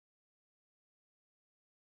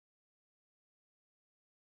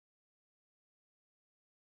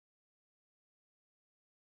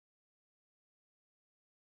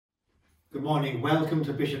Good morning, welcome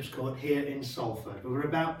to Bishop's Court here in Salford. We're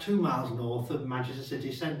about 2 miles north of Manchester city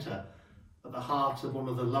centre, at the heart of one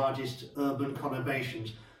of the largest urban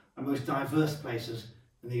conurbations and most diverse places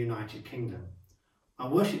in the United Kingdom. Our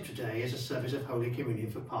worship today is a service of Holy Communion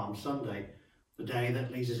for Palm Sunday, the day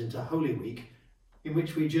that leads us into Holy Week, in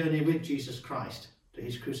which we journey with Jesus Christ to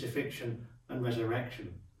his crucifixion and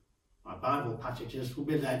resurrection. Our Bible passages will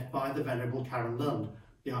be led by the Venerable Karen Lund,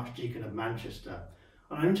 the Archdeacon of Manchester,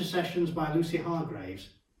 and our intercessions by Lucy Hargraves,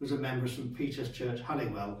 who's a member of St Peter's Church,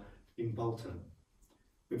 Halliwell in Bolton.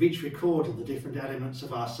 We've each recorded the different elements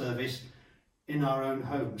of our service in our own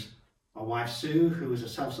homes. My wife Sue, who is a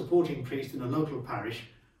self-supporting priest in a local parish,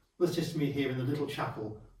 will assist me here in the little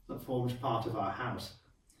chapel that forms part of our house.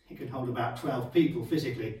 It can hold about 12 people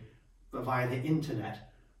physically, but via the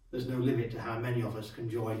internet there's no limit to how many of us can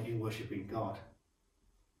join in worshipping God.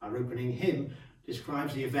 Our opening hymn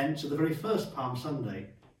describes the events of the very first Palm Sunday,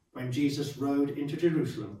 when Jesus rode into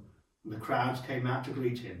Jerusalem and the crowds came out to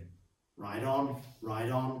greet him. Ride on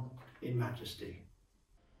in majesty.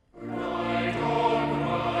 Ride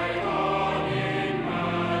on in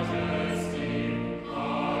majesty,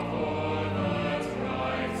 hark all that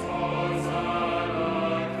Christ's Hosanna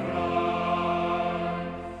cry.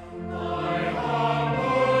 Thy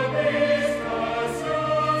humble beast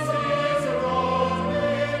pursues his road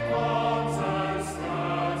with palms and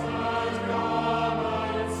scattered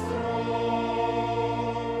garments thrown.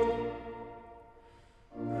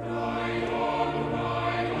 Ride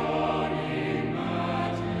on in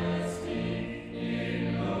majesty, in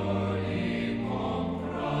lowly pomp,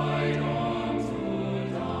 ride on to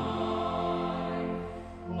die.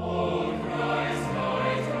 O Christ, thy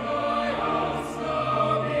triumphs thou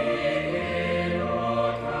begin,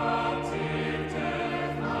 o'er captive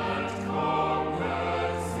death and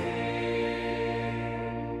conquered sin.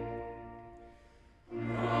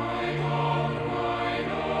 Ride on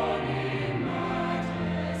in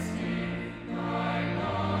majesty, thy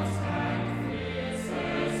last and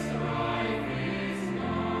fiercest strife is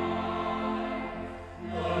nigh.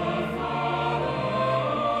 The Father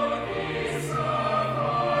on his throne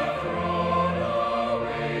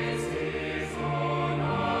awaits his own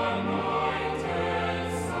anointed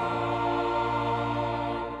Son.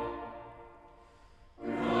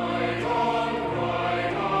 Ride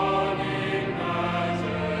on in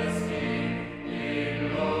majesty,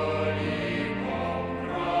 in lowly pomp,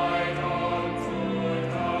 ride on to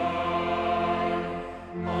die.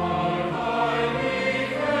 All thy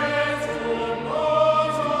weakness to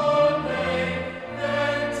mortal pain,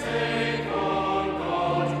 then take, O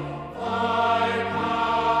God, thy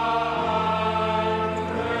hand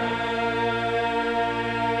reign.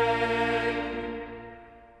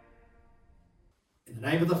 In the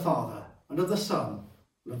name of the Father, and of the Son,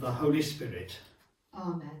 and of the Holy Spirit.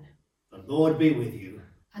 Amen. The Lord be with you.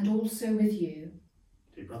 And also with you.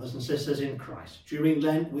 Dear brothers and sisters in Christ, during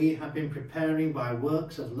Lent we have been preparing by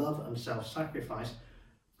works of love and self-sacrifice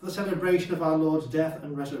for the celebration of our Lord's death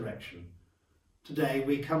and resurrection. Today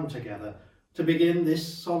we come together to begin this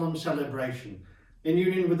solemn celebration in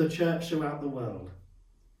union with the Church throughout the world.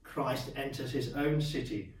 Christ enters his own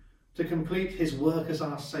city to complete his work as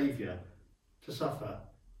our Saviour, to suffer,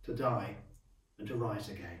 to die, and to rise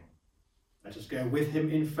again. Let us go with him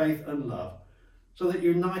in faith and love, so that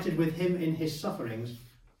united with him in his sufferings,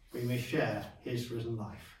 we may share his risen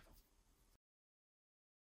life.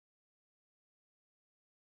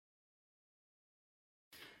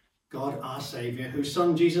 God, our Saviour, whose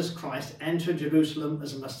Son Jesus Christ entered Jerusalem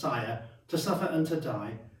as a Messiah to suffer and to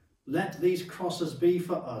die, let these crosses be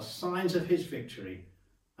for us signs of his victory,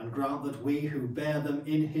 and grant that we who bear them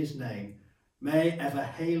in his name may ever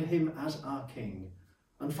hail him as our King,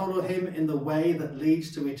 and follow him in the way that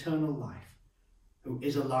leads to eternal life, who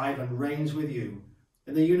is alive and reigns with you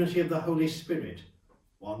in the unity of the Holy Spirit,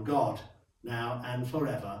 one God, now and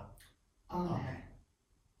forever. Amen.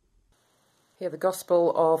 Hear the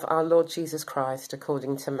Gospel of our Lord Jesus Christ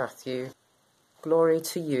according to Matthew. Glory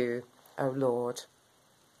to you, O Lord.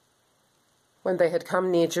 When they had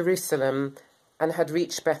come near Jerusalem and had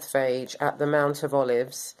reached Bethphage at the Mount of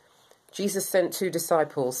Olives, Jesus sent 2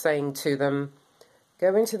 disciples, saying to them,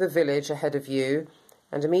 "Go into the village ahead of you,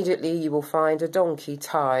 and immediately you will find a donkey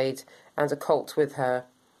tied and a colt with her.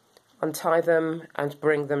 Untie them and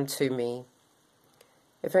bring them to me.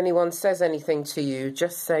 If anyone says anything to you,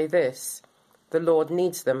 just say this: 'The Lord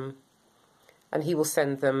needs them,' and he will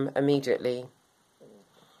send them immediately."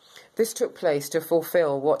 This took place to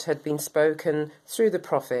fulfill what had been spoken through the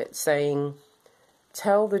prophet, saying,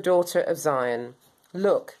 "Tell the daughter of Zion,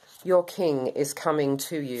 look, your king is coming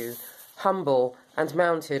to you, humble and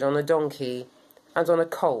mounted on a donkey and on a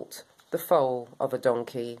colt, the foal of a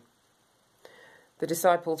donkey. The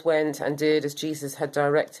disciples went and did as Jesus had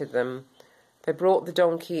directed them. They brought the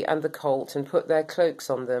donkey and the colt and put their cloaks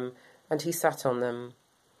on them, and he sat on them.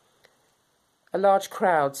 A large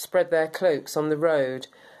crowd spread their cloaks on the road,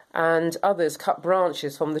 and others cut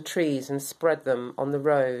branches from the trees and spread them on the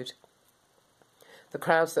road. The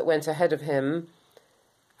crowds that went ahead of him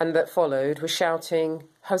and that followed were shouting,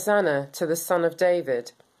 "Hosanna to the Son of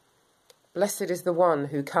David! Blessed is the one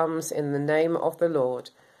who comes in the name of the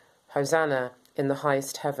Lord! Hosanna in the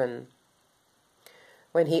highest heaven!"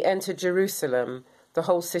 When he entered Jerusalem, the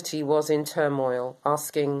whole city was in turmoil,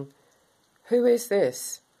 asking, "Who is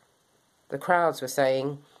this?" The crowds were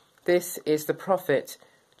saying, "This is the prophet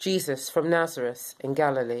Jesus from Nazareth in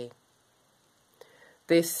Galilee."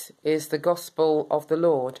 This is the gospel of the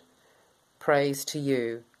Lord. Praise to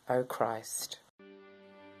you, O Christ.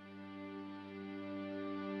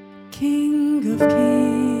 King of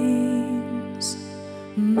kings,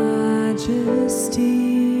 majesty,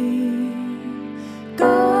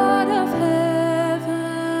 God of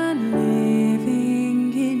heaven,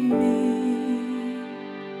 living in me,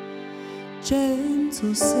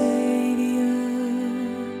 gentle Saviour,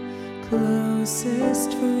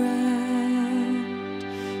 closest friend,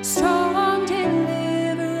 strong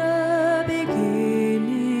deliverer,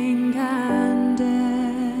 beginning and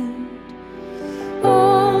end.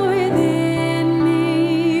 All within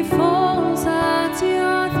me falls at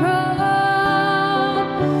your throne,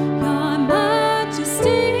 your majesty,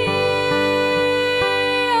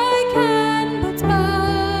 I can but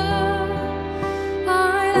bow.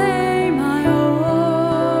 I lay my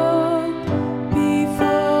all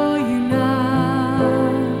before you now,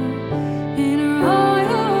 in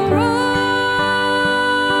royal robes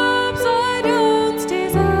I don't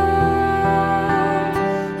deserve.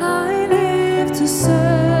 I live to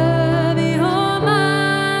serve your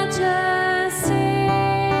majesty.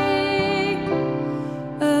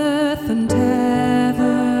 Earth and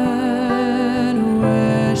heaven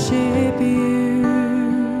worship you.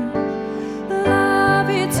 Love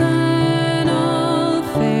eternal,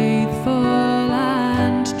 faithful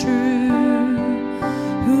and true,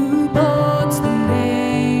 who bought the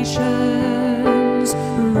nations,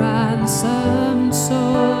 ransomed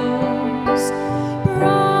souls,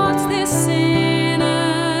 brought this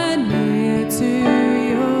sinner near to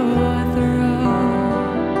your throne.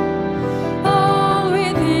 All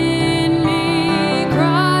within me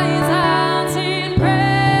cries out in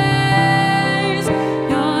praise,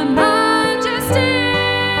 your majesty,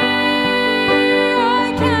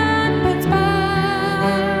 I can but bow.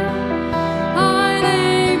 I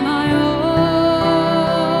lay my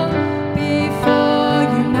all before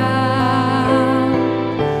you now,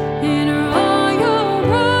 in royal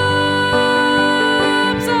robes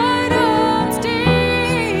I don't deserve.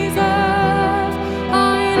 I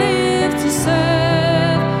live to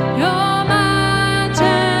serve your majesty.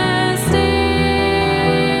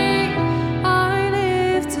 I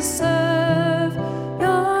live to serve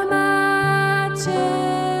your majesty.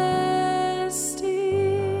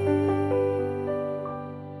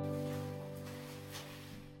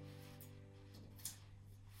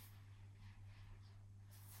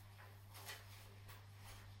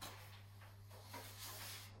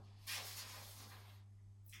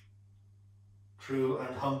 True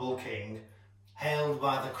and humble King, hailed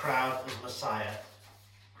by the crowd as Messiah,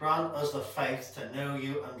 grant us the faith to know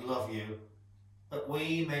you and love you, that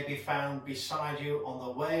we may be found beside you on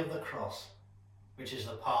the way of the cross, which is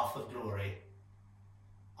the path of glory.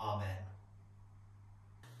 Amen.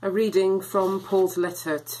 A reading from Paul's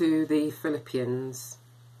letter to the Philippians.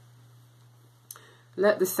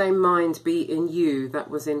 Let the same mind be in you that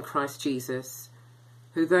was in Christ Jesus,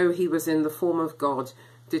 who though he was in the form of God,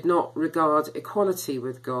 did not regard equality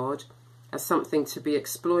with God as something to be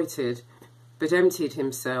exploited, but emptied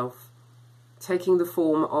himself, taking the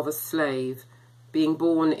form of a slave, being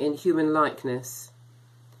born in human likeness.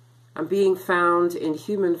 And being found in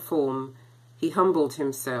human form, he humbled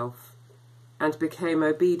himself, and became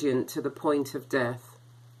obedient to the point of death,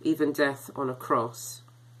 even death on a cross.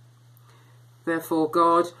 Therefore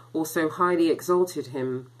God also highly exalted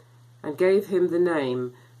him, and gave him the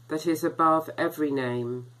name that is above every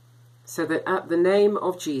name, so that at the name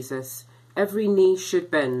of Jesus every knee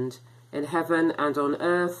should bend, in heaven and on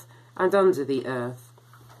earth and under the earth,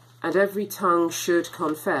 and every tongue should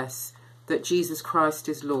confess that Jesus Christ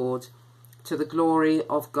is Lord, to the glory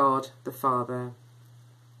of God the Father.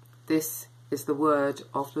 This is the word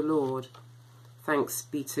of the Lord. Thanks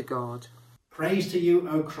be to God. Praise to you,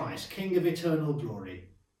 O Christ, King of eternal glory.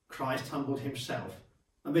 Christ humbled himself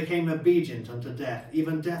and became obedient unto death,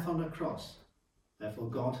 even death on a cross.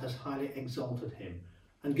 Therefore God has highly exalted him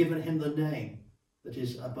and given him the name that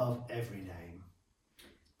is above every name.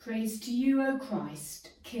 Praise to you, O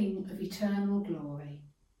Christ, King of eternal glory.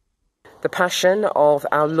 The Passion of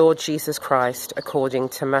our Lord Jesus Christ according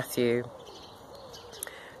to Matthew.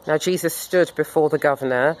 Now Jesus stood before the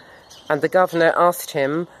governor, and the governor asked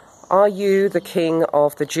him, "Are you the King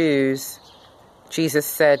of the Jews?" Jesus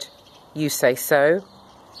said, "You say so."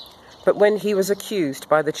 But when he was accused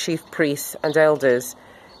by the chief priests and elders,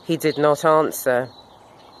 he did not answer.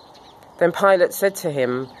 Then Pilate said to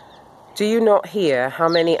him, "Do you not hear how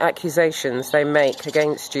many accusations they make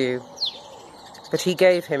against you?" But he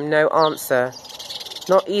gave him no answer,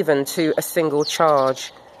 not even to a single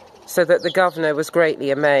charge, so that the governor was greatly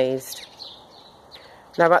amazed.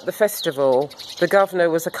 Now at the festival, the governor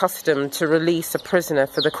was accustomed to release a prisoner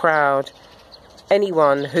for the crowd,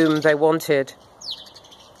 anyone whom they wanted.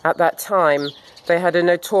 At that time, they had a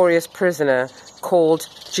notorious prisoner called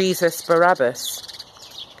Jesus Barabbas.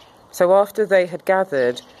 So after they had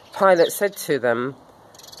gathered, Pilate said to them,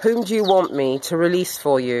 "Whom do you want me to release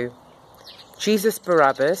for you? Jesus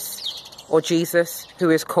Barabbas, or Jesus who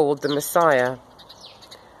is called the Messiah?"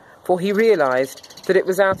 For he realized that it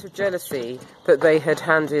was out of jealousy that they had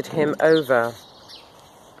handed him over.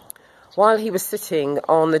 While he was sitting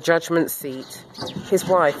on the judgment seat, his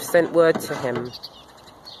wife sent word to him,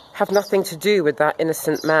 "Have nothing to do with that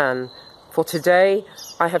innocent man, for today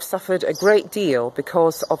I have suffered a great deal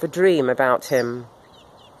because of a dream about him."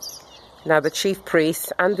 Now the chief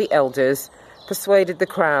priests and the elders persuaded the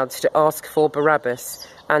crowds to ask for Barabbas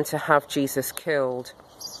and to have Jesus killed.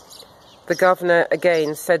 The governor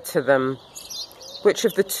again said to them, "Which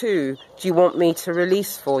of the two do you want me to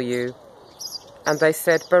release for you?" And they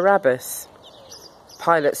said, "Barabbas."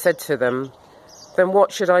 Pilate said to them, "Then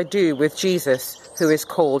what should I do with Jesus, who is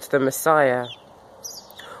called the Messiah?"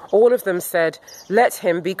 All of them said, "Let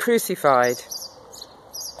him be crucified."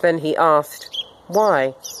 Then he asked,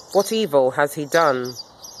 "Why? What evil has he done?"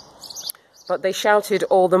 But they shouted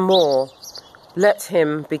all the more, "Let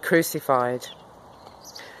him be crucified."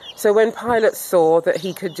 So when Pilate saw that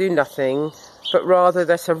he could do nothing, but rather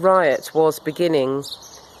that a riot was beginning,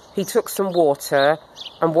 he took some water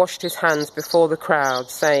and washed his hands before the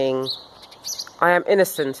crowd, saying, "I am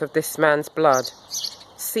innocent of this man's blood.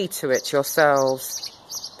 See to it yourselves."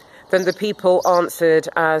 Then the people answered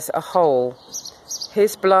as a whole,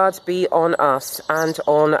 "His blood be on us and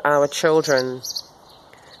on our children."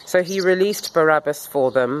 So he released Barabbas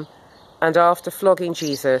for them, and after flogging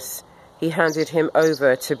Jesus, he handed him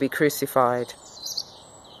over to be crucified.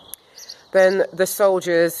 Then the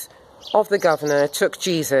soldiers of the governor took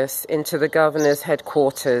Jesus into the governor's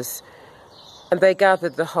headquarters, and they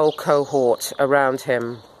gathered the whole cohort around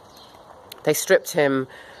him. They stripped him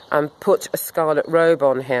and put a scarlet robe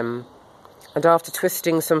on him, and after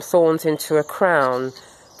twisting some thorns into a crown,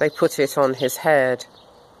 they put it on his head.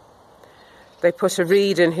 They put a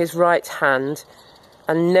reed in his right hand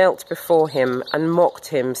and knelt before him and mocked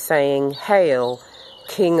him, saying, "Hail,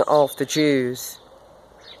 King of the Jews."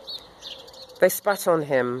 They spat on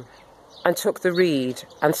him and took the reed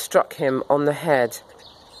and struck him on the head.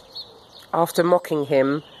 After mocking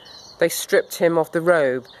him, they stripped him of the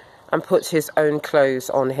robe and put his own clothes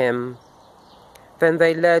on him. Then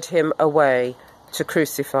they led him away to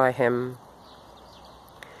crucify him.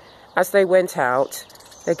 As they went out,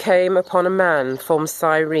 they came upon a man from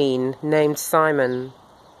Cyrene named Simon.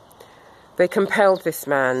 They compelled this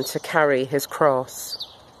man to carry his cross.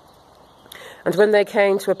 And when they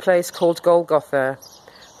came to a place called Golgotha,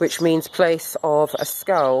 which means place of a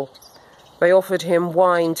skull, they offered him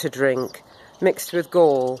wine to drink, mixed with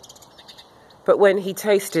gall. But when he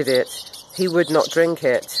tasted it, he would not drink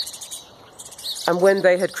it. And when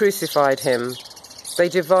they had crucified him, they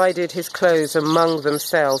divided his clothes among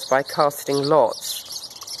themselves by casting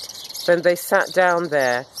lots. Then they sat down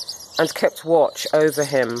there and kept watch over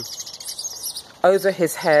him. Over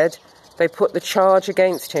his head they put the charge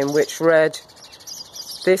against him, which read,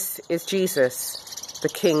 "This is Jesus, the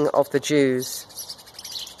King of the Jews."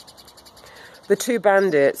 The two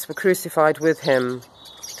bandits were crucified with him,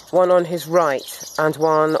 one on his right and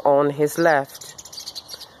one on his left.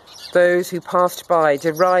 Those who passed by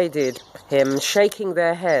derided him, shaking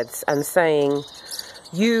their heads and saying,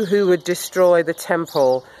 "You who would destroy the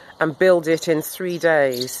temple and build it in 3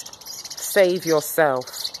 days, save yourself.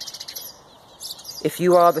 If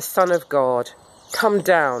you are the Son of God, come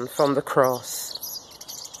down from the cross."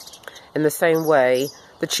 In the same way,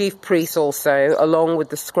 the chief priests also, along with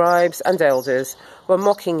the scribes and elders, were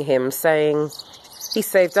mocking him, saying, "He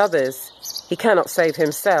saved others. He cannot save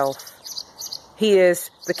himself. He is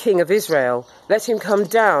the King of Israel. Let him come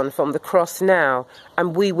down from the cross now,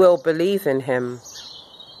 and we will believe in him.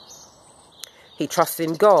 He trusts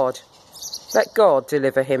in God. Let God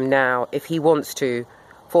deliver him now if he wants to,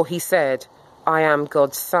 for he said, I am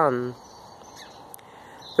God's son.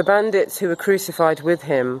 The bandits who were crucified with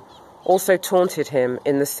him also taunted him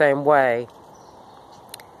in the same way.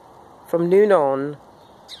 From noon on,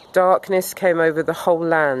 darkness came over the whole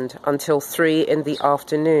land until 3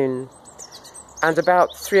 p.m. And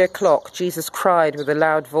about 3 o'clock, Jesus cried with a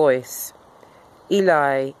loud voice,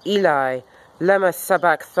 Eli, Eli, lema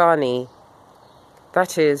sabachthani.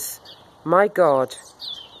 That is, my God,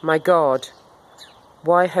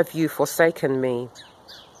 why have you forsaken me?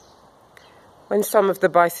 When some of the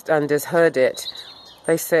bystanders heard it,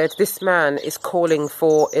 they said, this man is calling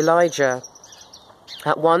for Elijah.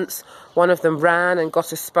 At once, one of them ran and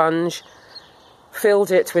got a sponge, filled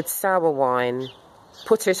it with sour wine,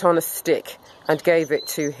 put it on a stick, and gave it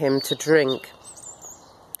to him to drink.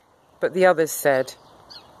 But the others said,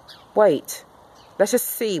 wait, let us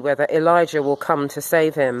see whether Elijah will come to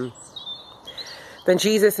save him. Then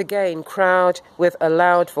Jesus again cried with a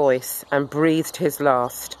loud voice and breathed his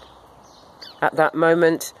last. At that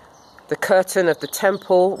moment, the curtain of the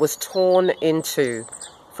temple was torn in two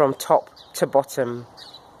from top to bottom.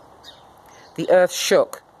 The earth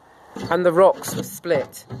shook and the rocks were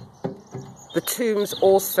split. The tombs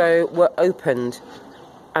also were opened,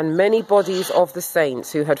 and many bodies of the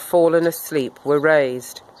saints who had fallen asleep were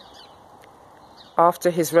raised. After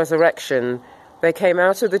his resurrection, they came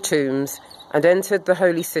out of the tombs and entered the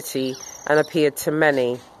holy city and appeared to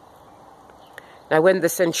many. Now when the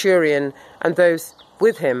centurion and those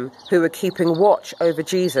with him who were keeping watch over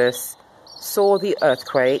Jesus saw the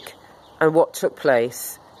earthquake and what took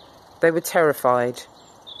place, they were terrified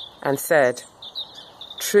and said,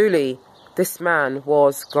 truly, this man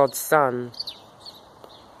was God's son.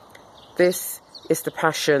 This is the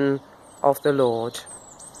passion of the Lord.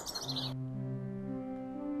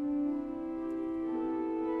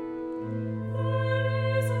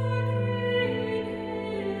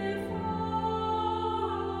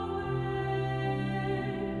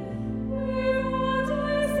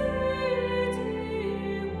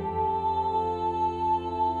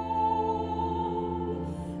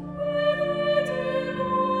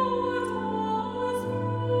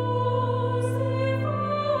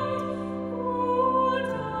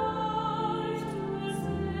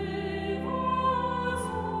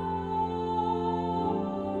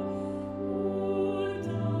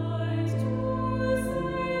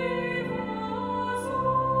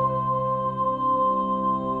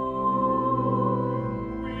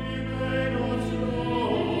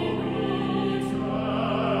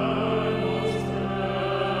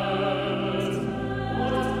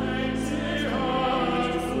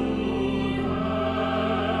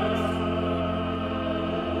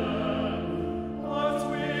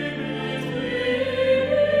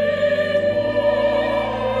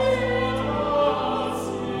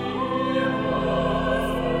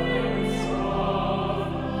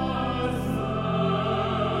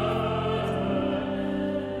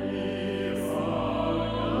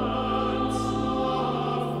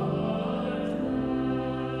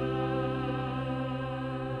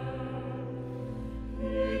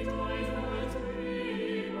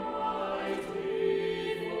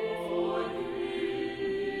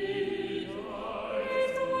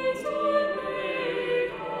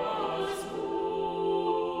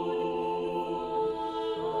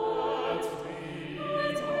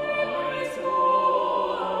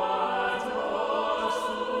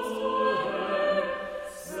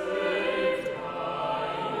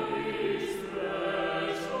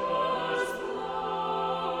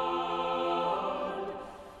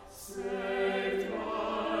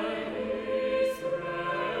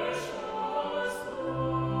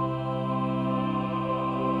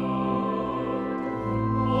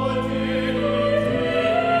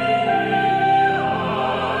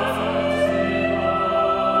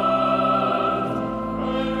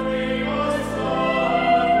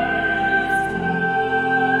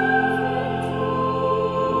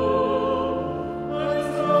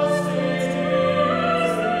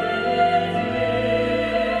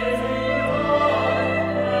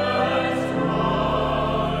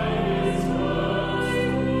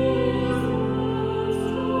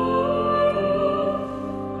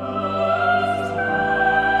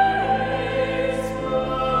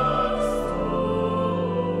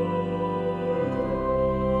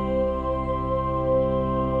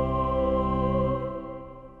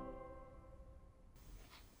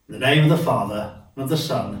 In the name of the Father, and of the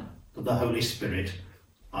Son, and of the Holy Spirit.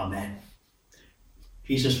 Amen.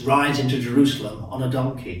 Jesus rides into Jerusalem on a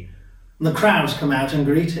donkey, and the crowds come out and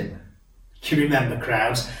greet him. Do you remember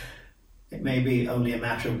crowds? It may be only a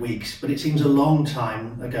matter of weeks, but it seems a long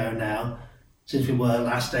time ago now since we were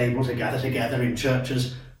last able to gather together in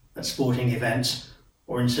churches, at sporting events,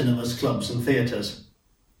 or in cinemas, clubs and theatres.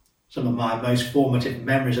 Some of my most formative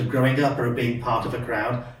memories of growing up are of being part of a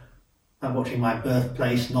crowd, and watching my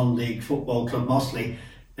birthplace non-league football club Mossley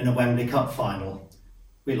in a Wembley Cup final.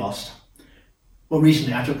 We lost. Well,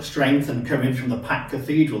 recently I took strength and courage from the packed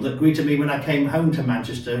cathedral that greeted me when I came home to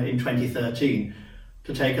Manchester in 2013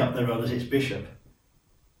 to take up the role as its bishop.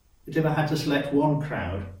 But if I had to select one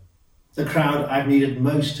crowd, the crowd I've needed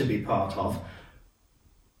most to be part of,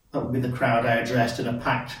 that would be the crowd I addressed in a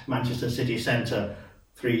packed Manchester city centre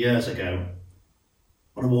 3 years ago.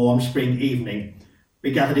 On a warm spring evening,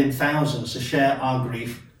 we gathered in thousands to share our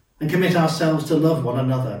grief and commit ourselves to love one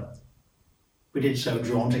another. We did so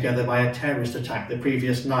drawn together by a terrorist attack the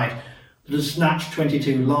previous night that had snatched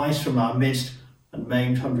 22 lives from our midst and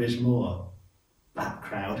maimed hundreds more. That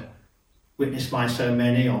crowd, witnessed by so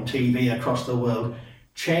many on TV across the world,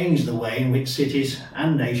 changed the way in which cities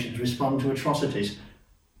and nations respond to atrocities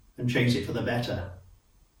and changed it for the better.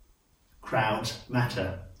 Crowds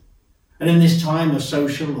matter. And in this time of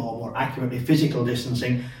social, or more accurately physical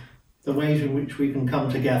distancing, the ways in which we can come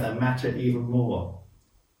together matter even more.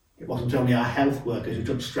 It wasn't only our health workers who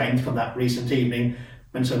took strength from that recent evening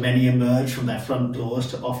when so many emerged from their front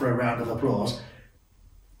doors to offer a round of applause.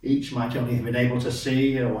 Each might only have been able to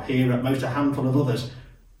see or hear at most a handful of others,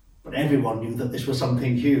 but everyone knew that this was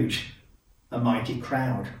something huge, a mighty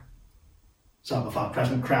crowd. Some of our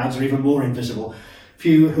present crowds are even more invisible.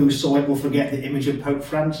 Few who saw it will forget the image of Pope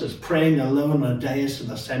Francis praying alone on a dais in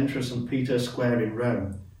the centre of St. Peter's Square in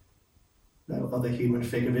Rome. No other human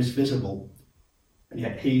figure is visible, and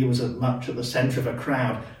yet he was as much at the centre of a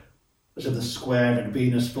crowd as if the square had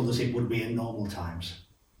been as full as it would be in normal times.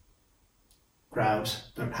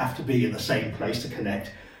 Crowds don't have to be in the same place to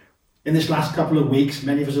connect. In this last couple of weeks,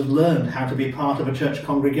 many of us have learned how to be part of a church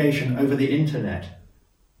congregation over the internet.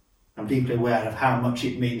 I'm deeply aware of how much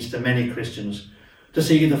it means to many Christians to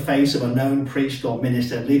see the face of a known priest or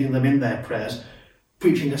minister leading them in their prayers,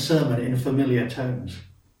 preaching a sermon in familiar tones.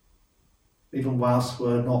 Even whilst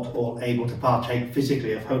we're not all able to partake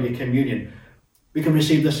physically of Holy Communion, we can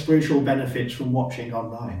receive the spiritual benefits from watching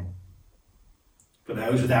online. For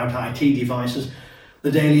those without IT devices,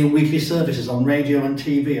 the daily and weekly services on radio and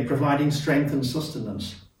TV are providing strength and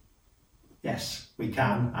sustenance. Yes, we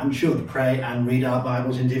can and should pray and read our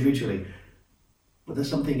Bibles individually, but there's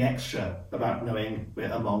something extra about knowing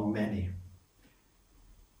we're among many.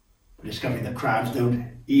 We're discovering that crowds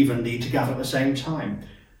don't even need to gather at the same time.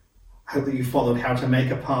 I hope that you followed how to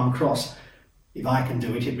make a palm cross. If I can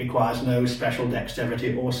do it, it requires no special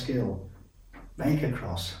dexterity or skill. Make a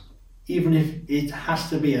cross, even if it has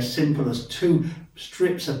to be as simple as 2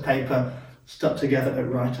 strips of paper stuck together at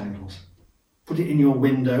right angles. Put it in your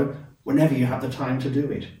window whenever you have the time to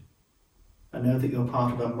do it. And know that you're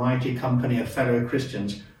part of a mighty company of fellow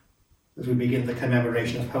Christians as we begin the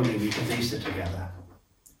commemoration of Holy Week and Easter together.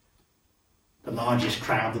 The largest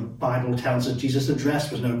crowd the Bible tells us Jesus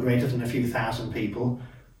addressed was no greater than a few thousand people.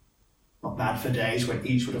 Not bad for days when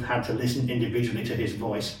each would have had to listen individually to his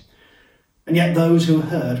voice. And yet those who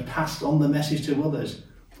heard passed on the message to others.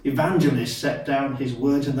 Evangelists set down his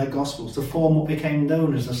words in their Gospels to form what became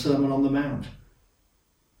known as the Sermon on the Mount.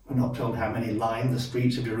 We're not told how many lined the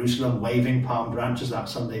streets of Jerusalem waving palm branches that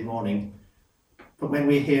Sunday morning. But when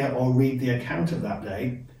we hear or read the account of that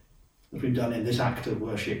day, as we've done in this act of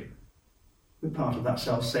worship, we're part of that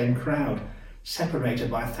self-same crowd,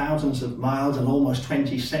 separated by thousands of miles and almost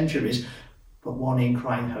 20 centuries, but one in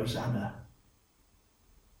crying Hosanna.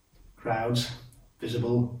 Crowds,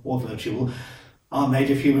 visible or virtual, are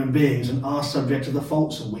made of human beings and are subject to the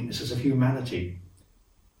faults and weaknesses of humanity.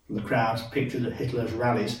 From the crowds pictured at Hitler's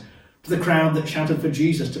rallies to the crowd that shouted for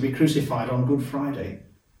Jesus to be crucified on Good Friday,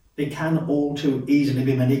 they can all too easily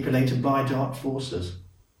be manipulated by dark forces.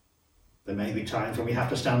 There may be times when we have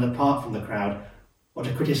to stand apart from the crowd or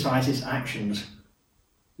to criticise its actions.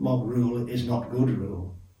 Mob rule is not good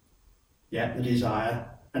rule. Yet the desire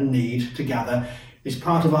and need to gather is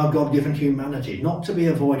part of our God-given humanity, not to be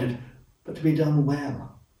avoided, but to be done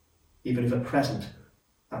well, even if at present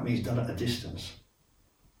that means done at a distance.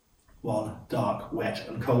 One dark, wet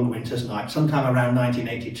and cold winter's night, sometime around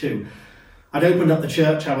 1982, I'd opened up the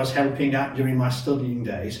church I was helping at during my studying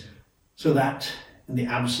days, so that, in the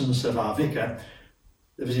absence of our vicar,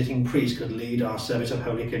 the visiting priest could lead our service of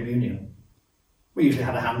Holy Communion. We usually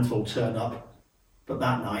had a handful turn up, but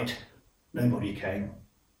that night, nobody came.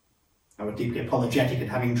 I was deeply apologetic at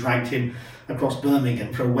having dragged him across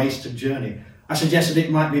Birmingham for a wasted journey. I suggested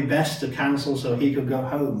it might be best to cancel so he could go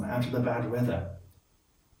home out of the bad weather.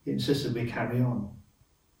 He insisted we carry on.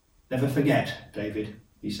 "Never forget, David,"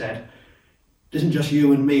 he said, "it isn't just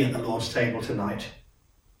you and me at the Lord's table tonight.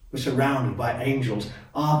 We're surrounded by angels,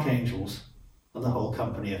 archangels, and the whole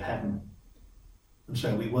company of heaven." And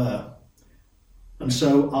so we were. And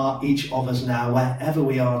so are each of us now, wherever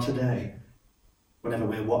we are today, whenever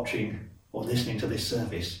we're watching or listening to this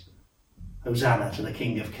service. Hosanna to the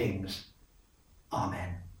King of Kings.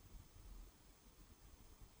 Amen.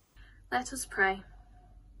 Let us pray.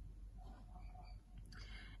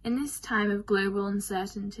 In this time of global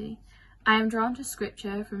uncertainty, I am drawn to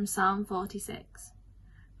Scripture from Psalm 46.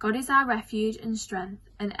 God is our refuge and strength,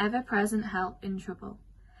 an ever-present help in trouble.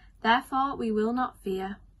 Therefore we will not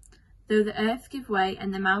fear, though the earth give way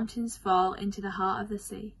and the mountains fall into the heart of the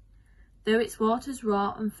sea, though its waters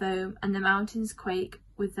roar and foam and the mountains quake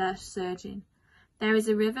with their surging. There is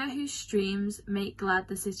a river whose streams make glad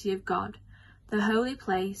the city of God, the holy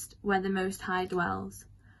place where the Most High dwells.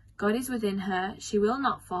 God is within her, she will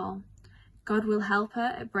not fall. God will help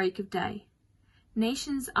her at break of day.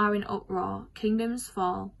 Nations are in uproar, kingdoms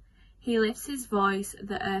fall. He lifts his voice,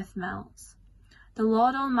 the earth melts. The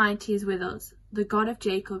Lord Almighty is with us. The God of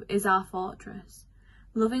Jacob is our fortress.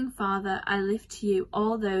 Loving Father, I lift to you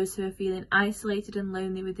all those who are feeling isolated and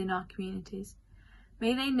lonely within our communities.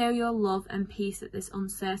 May they know your love and peace at this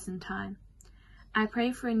uncertain time. I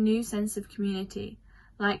pray for a new sense of community,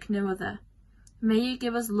 like no other. May you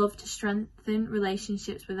give us love to strengthen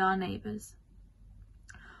relationships with our neighbours.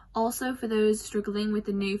 Also for those struggling with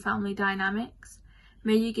the new family dynamics,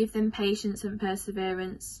 may you give them patience and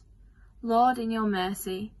perseverance. Lord, in your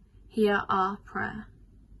mercy, hear our prayer.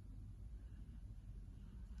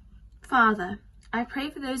 Father, I pray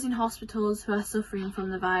for those in hospitals who are suffering from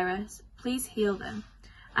the virus. Please heal them.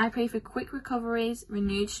 I pray for quick recoveries,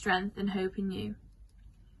 renewed strength and hope in you.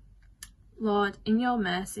 Lord, in your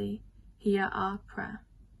mercy, hear our prayer.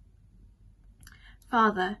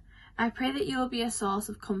 Father, I pray that you will be a source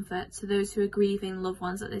of comfort to those who are grieving loved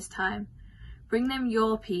ones at this time. Bring them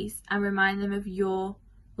your peace and remind them of your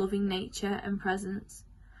loving nature and presence.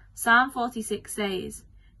 Psalm 46 says,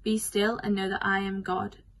 "Be still and know that I am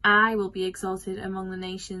God. I will be exalted among the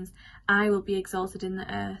nations. I will be exalted in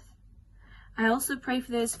the earth." I also pray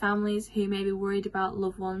for those families who may be worried about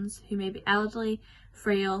loved ones who may be elderly,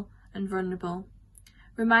 frail and vulnerable.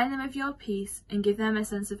 Remind them of your peace and give them a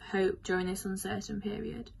sense of hope during this uncertain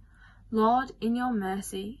period. Lord, in your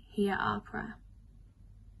mercy, hear our prayer.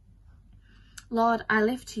 Lord, I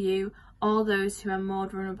lift to you all those who are more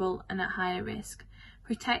vulnerable and at higher risk.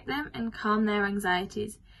 Protect them and calm their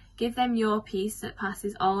anxieties. Give them your peace that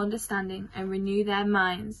passes all understanding and renew their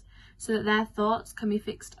minds so that their thoughts can be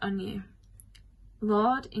fixed on you.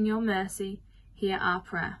 Lord, in your mercy, hear our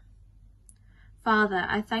prayer. Father,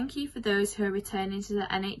 I thank you for those who are returning to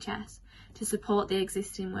the NHS to support the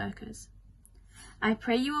existing workers. I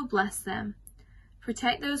pray you will bless them.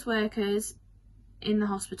 Protect those workers in the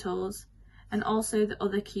hospitals and also the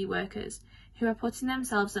other key workers who are putting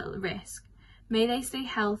themselves at risk. May they stay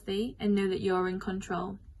healthy and know that you're in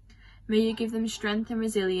control. May you give them strength and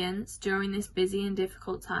resilience during this busy and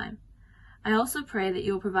difficult time. I also pray that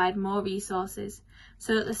you will provide more resources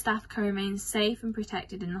so that the staff can remain safe and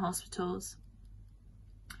protected in the hospitals.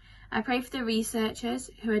 I pray for the researchers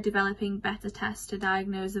who are developing better tests to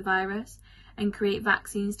diagnose the virus and create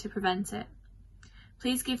vaccines to prevent it.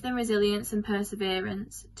 Please give them resilience and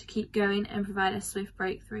perseverance to keep going and provide a swift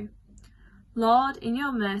breakthrough. Lord, in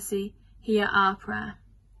your mercy, hear our prayer.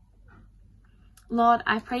 Lord,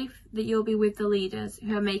 I pray that you'll be with the leaders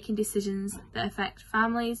who are making decisions that affect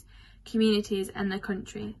families, communities and the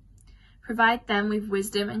country. Provide them with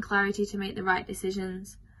wisdom and clarity to make the right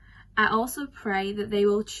decisions. I also pray that they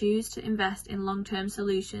will choose to invest in long-term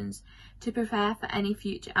solutions to prepare for any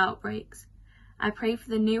future outbreaks. I pray for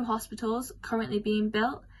the new hospitals currently being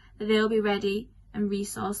built that they will be ready and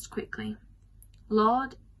resourced quickly.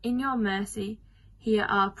 Lord, in your mercy, hear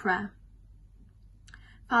our prayer.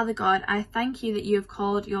 Father God, I thank you that you have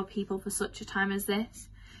called your people for such a time as this.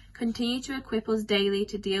 Continue to equip us daily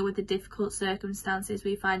to deal with the difficult circumstances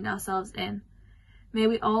we find ourselves in. May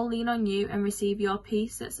we all lean on you and receive your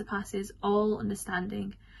peace that surpasses all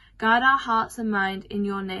understanding. Guard our hearts and mind in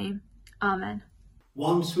your name. Amen.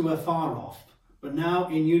 Once we were far off, but now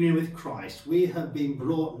in union with Christ, we have been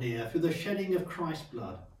brought near through the shedding of Christ's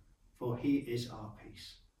blood, for he is our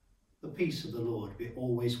peace. The peace of the Lord be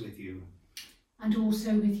always with you. And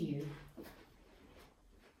also with you.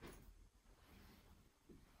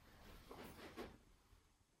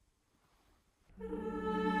 Let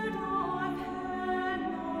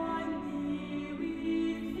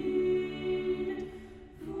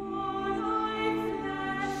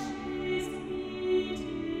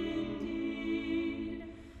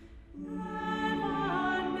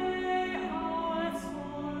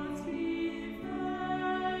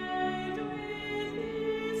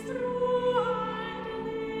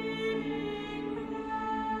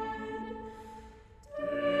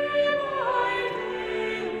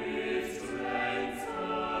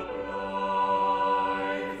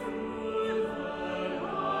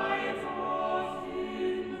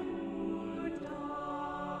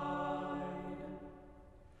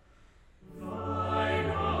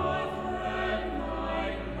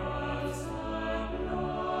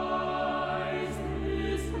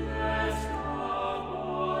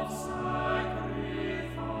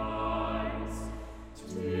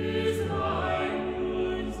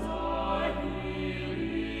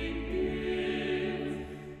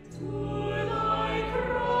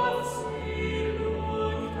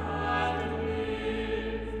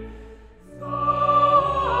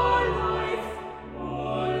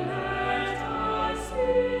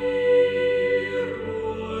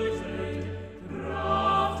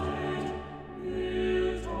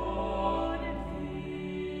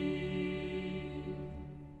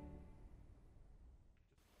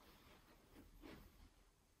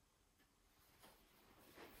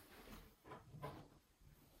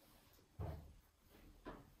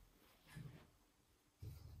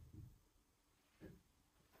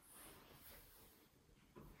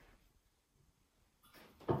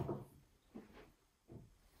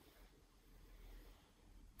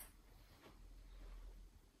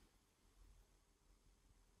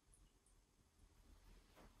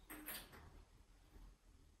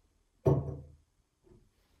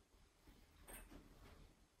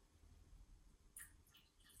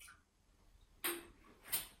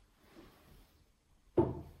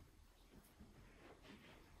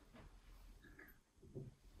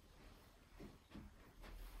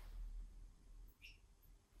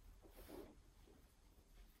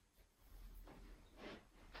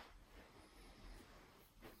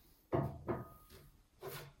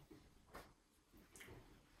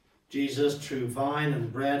Jesus, true vine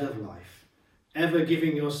and bread of life, ever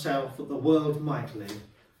giving yourself that the world might live,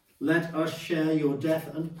 let us share your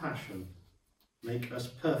death and passion. Make us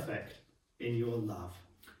perfect in your love.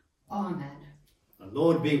 Amen. The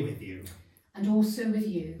Lord be with you. And also with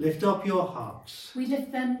you. Lift up your hearts. We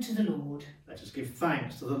lift them to the Lord. Let us give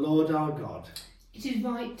thanks to the Lord our God. It is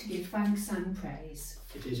right to give thanks and praise.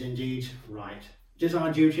 It is indeed right. It is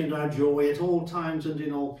our duty and our joy at all times and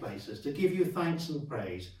in all places to give you thanks and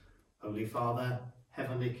praise, Holy Father,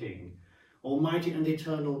 Heavenly King, Almighty and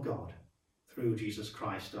eternal God, through Jesus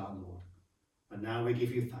Christ our Lord. And now we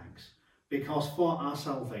give you thanks, because for our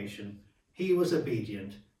salvation he was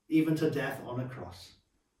obedient, even to death on a cross.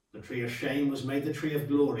 The tree of shame was made the tree of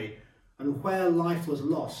glory, and where life was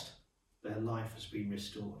lost, their life has been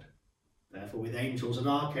restored. Therefore, with angels and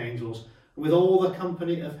archangels, and with all the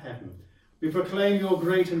company of heaven, we proclaim your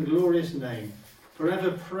great and glorious name,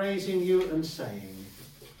 forever praising you and saying,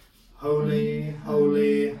 Holy,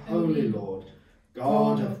 holy, holy Lord,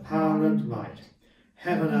 God of power and might,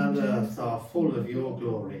 heaven and earth are full of your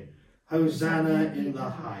glory. Hosanna in the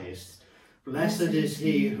highest. Blessed is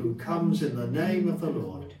he who comes in the name of the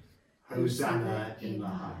Lord. Hosanna in the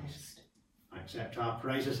highest. I accept our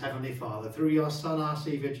praises, Heavenly Father, through your Son, our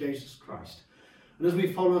Saviour, Jesus Christ. And as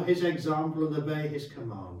we follow his example and obey his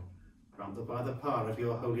command, grant that by the power of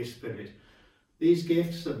your Holy Spirit, these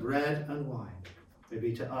gifts of bread and wine may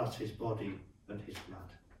be to us his body and his blood.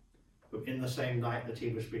 Who in the same night that he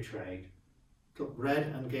was betrayed, took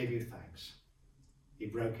bread and gave you thanks. He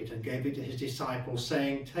broke it and gave it to his disciples,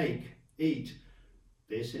 saying, Take, eat.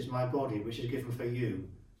 This is my body, which is given for you.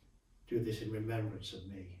 Do this in remembrance of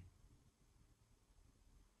me.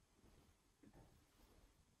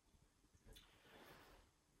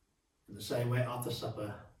 In the same way, after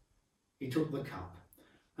supper, he took the cup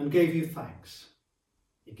and gave you thanks.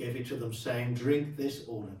 He gave it to them, saying, Drink this,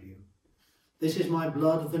 all of you. This is my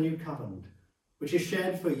blood of the new covenant, which is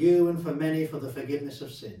shed for you and for many for the forgiveness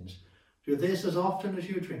of sins. Do this as often as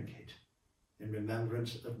you drink it, in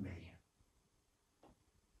remembrance of me.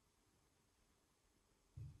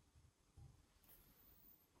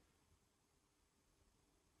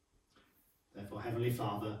 Therefore, Heavenly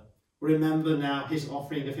Father, remember now his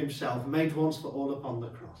offering of himself, made once for all upon the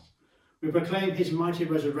cross. We proclaim his mighty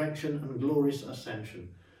resurrection and glorious ascension.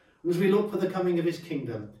 And as we look for the coming of his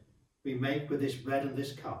kingdom, we make with this bread and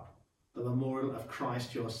this cup the memorial of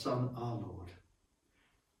Christ, your Son, our Lord.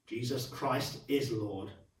 Jesus Christ is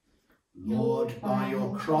Lord. Lord, by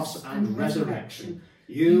your cross and resurrection,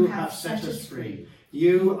 you have set us free.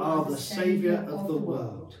 You are the Saviour of the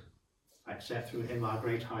world. Accept through him, our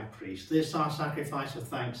great high priest, this our sacrifice of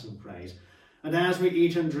thanks and praise. And as we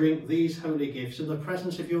eat and drink these holy gifts in the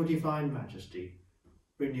presence of your divine majesty,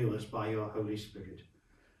 renew us by your Holy Spirit,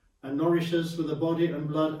 and nourish us with the body and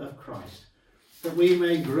blood of Christ, that we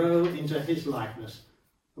may grow into his likeness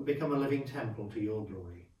and become a living temple to your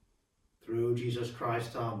glory. Through Jesus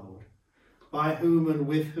Christ our Lord, by whom and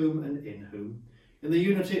with whom and in whom, in the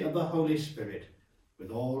unity of the Holy Spirit,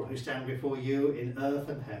 with all who stand before you in earth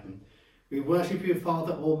and heaven, we worship you,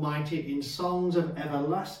 Father Almighty, in songs of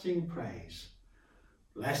everlasting praise.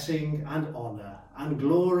 Blessing and honour and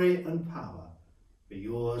glory and power be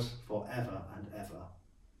yours forever and ever.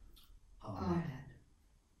 Amen. Amen.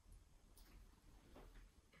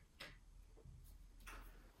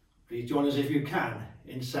 Please join us, if you can,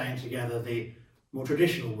 in saying together the more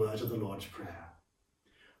traditional words of the Lord's Prayer.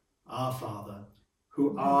 Our Father,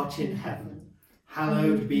 who art in heaven,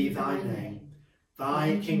 hallowed be thy name.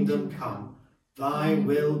 Thy kingdom come, thy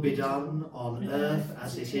will be done on earth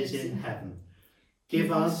as it is in heaven.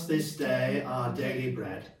 Give us this day our daily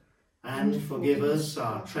bread, and forgive us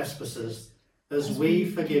our trespasses, as we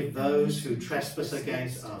forgive those who trespass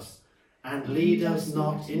against us. And lead us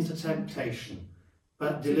not into temptation,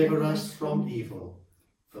 but deliver us from evil.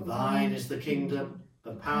 For thine is the kingdom,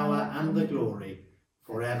 the power and the glory,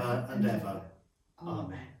 forever and ever.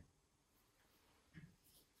 Amen.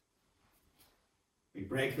 We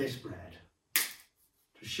break this bread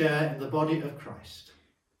to share in the body of Christ.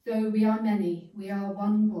 Though we are many, we are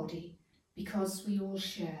one body, because we all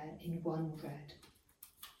share in one bread.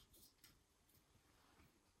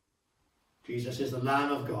 Jesus is the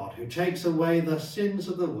Lamb of God who takes away the sins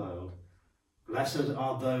of the world. Blessed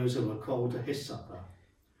are those who are called to his supper.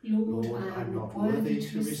 Lord, I am not worthy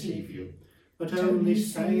to receive you, but only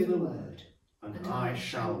say the word, and I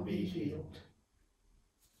shall be healed.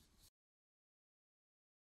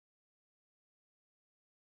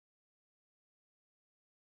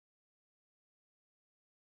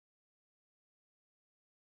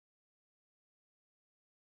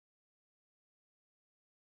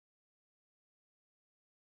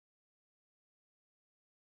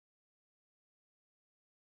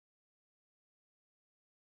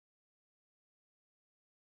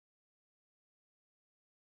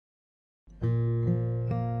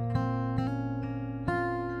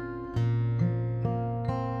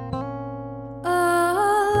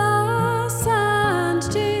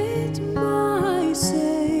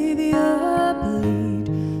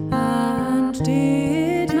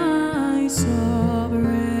 did my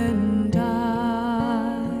sovereign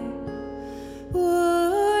die?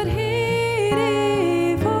 Would he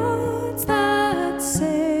devote that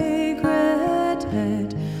sacred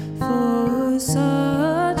head for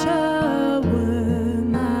such a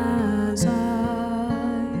worm as I?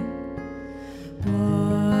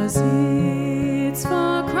 Was it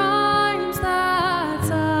for crimes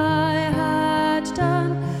that I had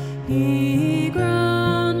done? He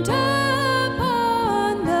ground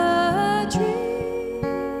upon the tree.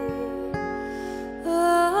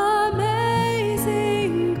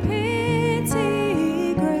 Amazing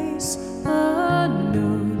pity, grace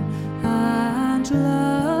unknown, and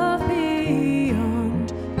love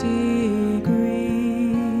beyond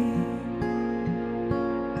degree.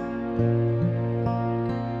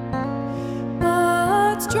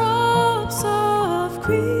 But drops of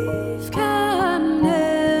grief can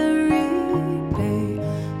ne'er repay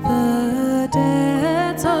the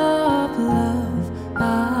debt of love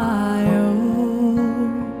I owe.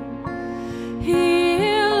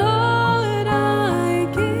 Here, Lord, I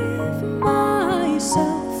give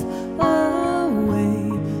myself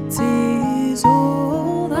away. 'Tis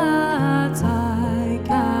all that I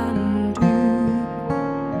can do.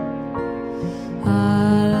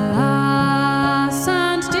 Alas,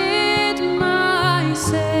 and did my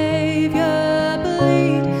Saviour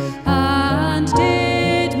bleed? And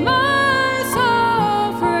did my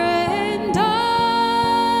sovereign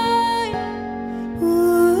die?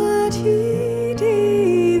 Would he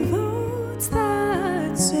devote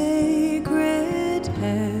that sacred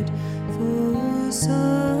head for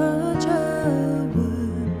such a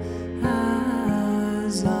worm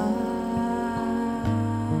as I?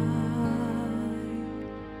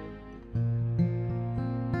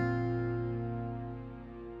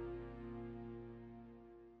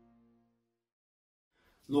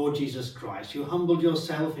 Lord Jesus Christ, you humbled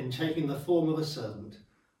yourself in taking the form of a servant,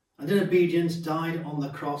 and in obedience died on the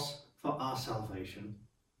cross for our salvation.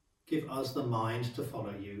 Give us the mind to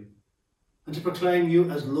follow you, and to proclaim you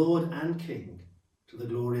as Lord and King, to the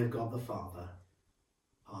glory of God the Father.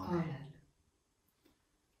 Amen. Amen.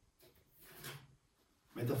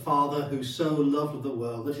 May the Father, who so loved the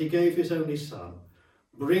world that he gave his only Son,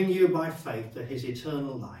 bring you by faith to his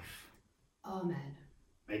eternal life. Amen.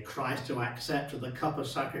 May Christ, who accepted the cup of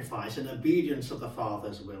sacrifice in obedience of the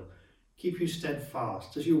Father's will, keep you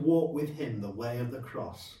steadfast as you walk with him the way of the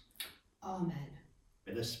cross. Amen.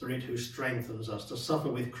 May the Spirit who strengthens us to suffer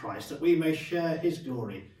with Christ, that we may share his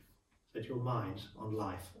glory, set your minds on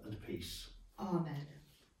life and peace. Amen.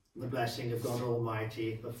 And the blessing of God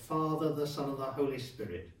Almighty, the Father, the Son, and the Holy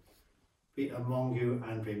Spirit, be among you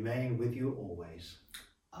and remain with you always.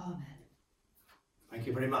 Amen. Thank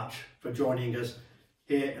you very much for joining us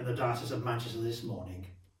here in the Diocese of Manchester this morning.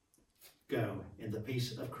 Go in the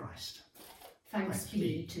peace of Christ. Thanks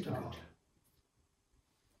be to God.